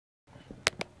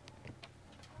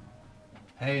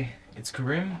Hey, it's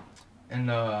KARIM,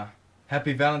 and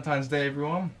happy Valentine's Day,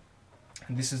 everyone.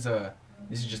 And this is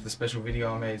just a special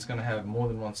video I made. It's gonna have more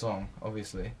than one song,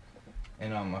 obviously,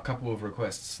 and a couple of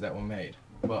requests that were made.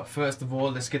 But first of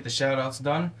all, let's get the shout-outs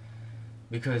done,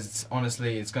 because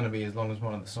honestly, it's gonna be as long as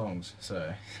one of the songs.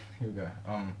 So here we go.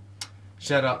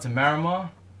 Shout out to Marima,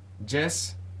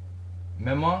 Jess,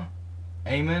 Mema,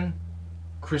 Eamon,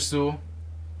 Crystal.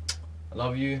 I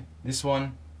love you. This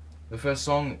one, the first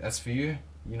song, that's for you.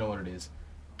 You know what it is.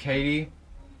 Katie,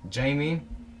 Jamie,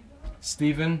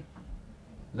 Stephen,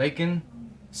 Lakin,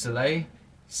 Soleil,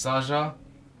 Saja,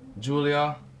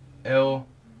 Julia, Elle,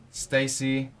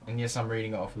 Stacy, and yes, I'm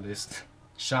reading it off the list.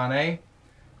 Shanae,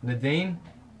 Nadine,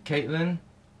 Caitlin,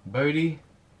 Bodie,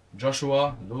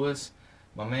 Joshua, Lewis,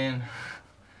 my man,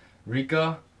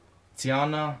 Rika,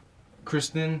 Tiana,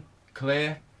 Kristen,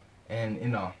 Claire, and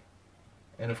Ina,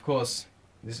 and of course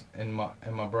this and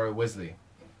my bro Wesley,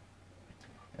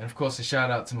 and of course a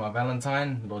shout out to my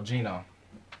Valentine, Logina.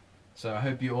 So I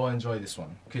hope you all enjoy this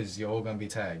one, because you're all gonna be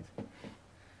tagged.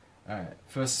 Alright,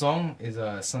 first song is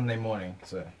Sunday Morning,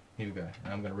 so here we go,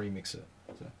 and I'm gonna remix it.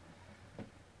 So.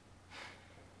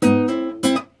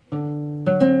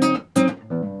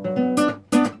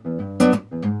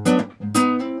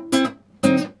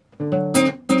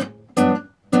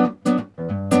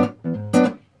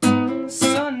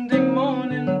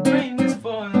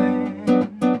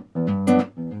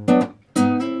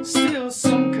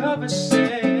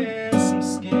 Share some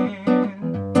skin.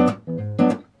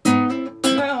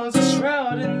 Clouds are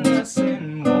shrouding us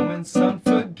in moments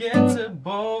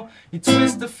unforgettable. You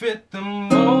twist to fit the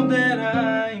mold that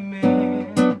I'm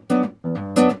in,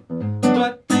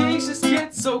 but things just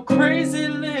get so crazy.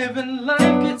 Living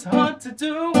life gets hard to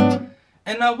do,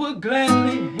 and I would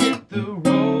gladly hit the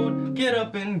road, get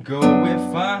up and go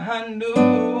if I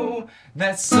knew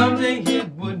that someday it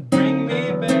would bring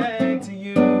me back to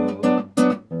you.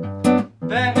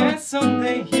 That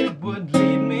someday it would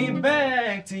lead me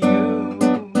back to you.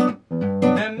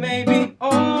 That may be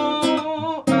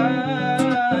all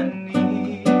I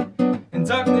need. In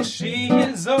darkness she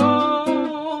is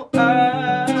all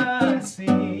I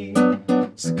see.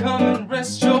 So come and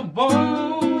rest your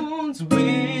bones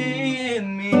with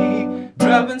me.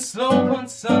 Driving slow on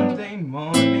Sunday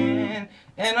morning,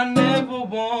 and I never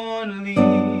wanna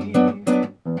leave.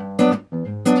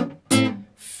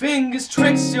 Fingers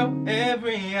trace your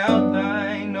every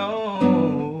outline,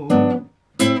 oh.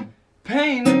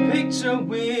 Paint a picture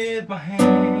with my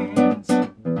hands.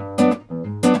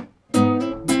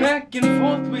 Back and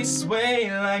forth we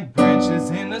sway like branches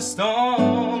in a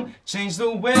storm. Change the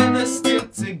weather, still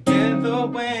together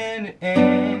when it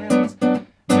ends.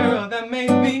 Girl, that may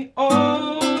be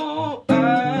all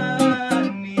I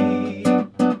need.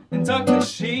 In darkness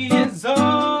she is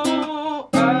all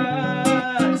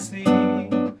I see.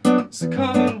 So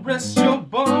come and rest your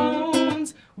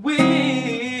bones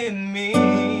with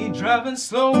me. Driving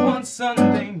slow on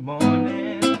Sunday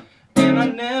morning, and I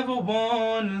never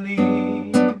wanna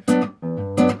leave.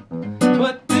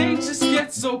 But things just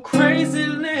get so crazy.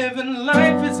 Living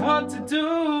life is hard to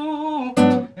do,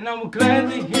 and I will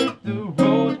gladly hit the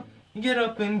road, get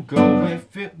up and go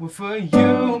if it were for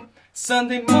you.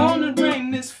 Sunday morning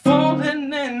rain is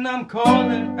falling, and I'm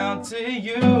calling out to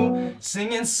you,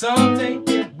 singing someday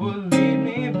it will lead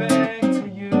me back to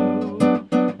you.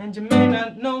 And you may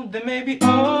not know that maybe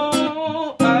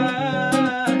all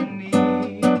I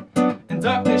need. In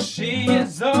darkness she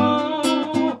is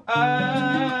all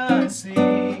I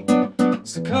see.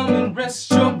 So come and rest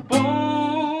your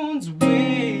bones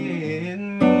with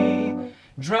me.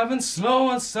 Driving slow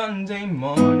on Sunday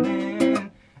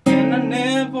morning, and I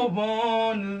never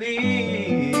wanna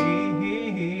leave.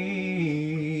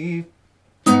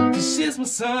 'Cause she's my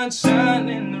sunshine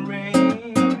in the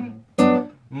rain,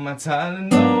 my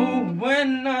Tylenol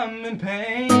when I'm in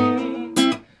pain.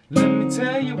 Let me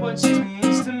tell you what she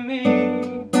means to me.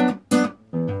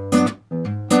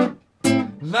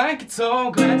 Like a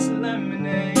tall glass of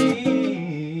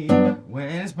lemonade when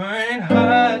it's burning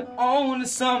hot on a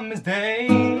summer's day.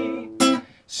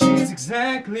 She's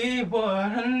exactly what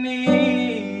I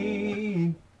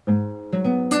need.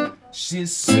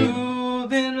 She's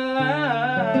soothing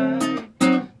like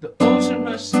the ocean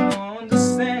rushing on the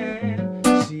sand.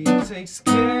 She takes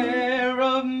care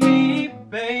of me,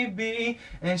 baby,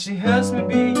 and she helps me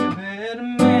be a better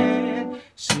man.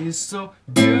 She's so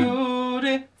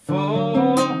beautiful.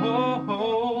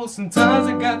 Sometimes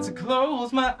I got to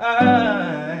close my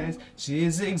eyes.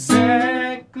 She's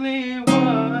exactly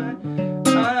what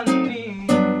I need.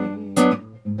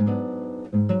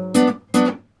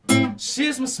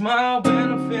 She's my smile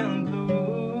when I'm feeling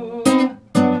blue,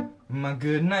 my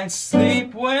good night's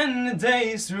sleep when the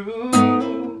day's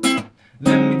through.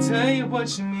 Let me tell you what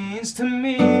she means to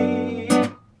me.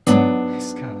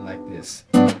 It's kinda like this.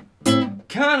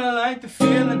 Kinda like the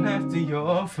feeling after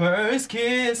your first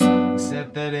kiss,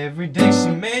 except that every day she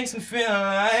makes me feel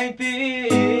like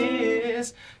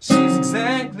this. She's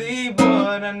exactly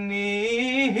what I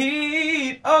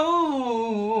need.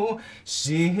 Oh,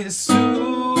 she is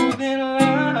soothing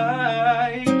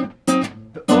like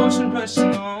the ocean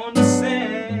rushing on the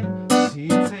sand. She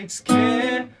takes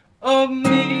care of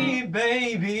me,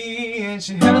 baby, and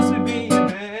she helps me be a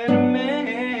better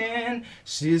man.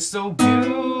 She's so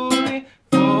beautiful.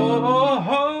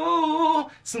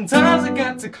 Sometimes I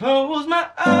got to close my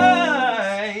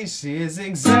eyes. She's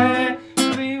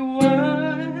exactly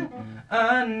what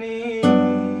I need.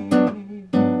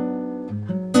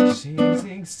 She's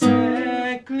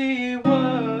exactly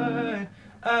what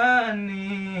I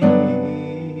need.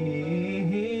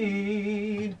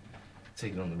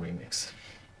 Take it on the remix.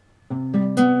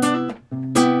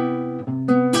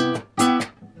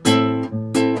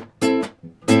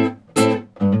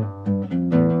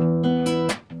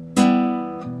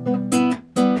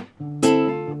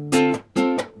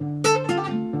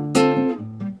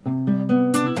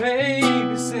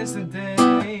 Since the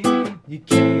day you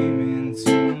came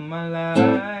into my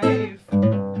life,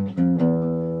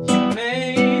 you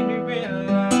made me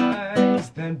realize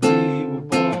that we were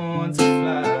born to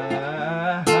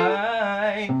fly.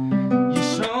 You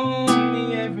show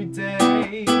me every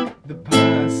day the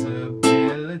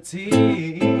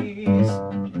possibilities,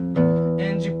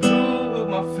 and you prove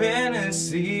my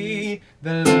fantasy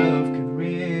that love could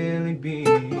really be.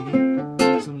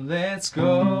 So let's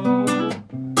go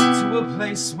to a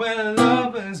place where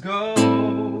lovers go,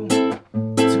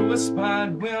 to a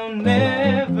spot we'll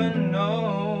never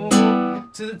know,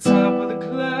 to the top of the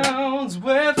clouds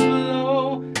we're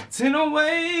floating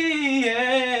away,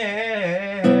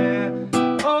 yeah.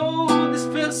 Oh, this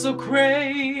feels so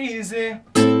crazy,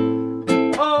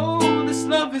 and oh, this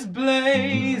love is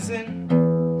blazing.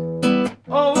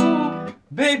 Oh,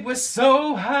 babe, we're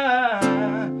so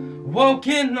high,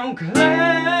 walking on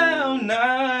cloud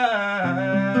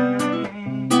nine.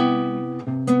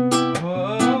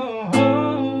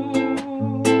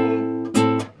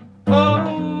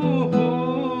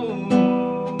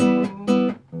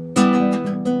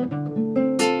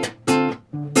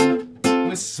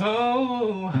 We're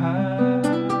so high,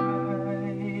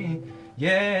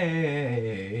 yeah,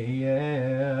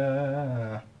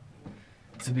 yeah.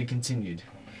 To be continued.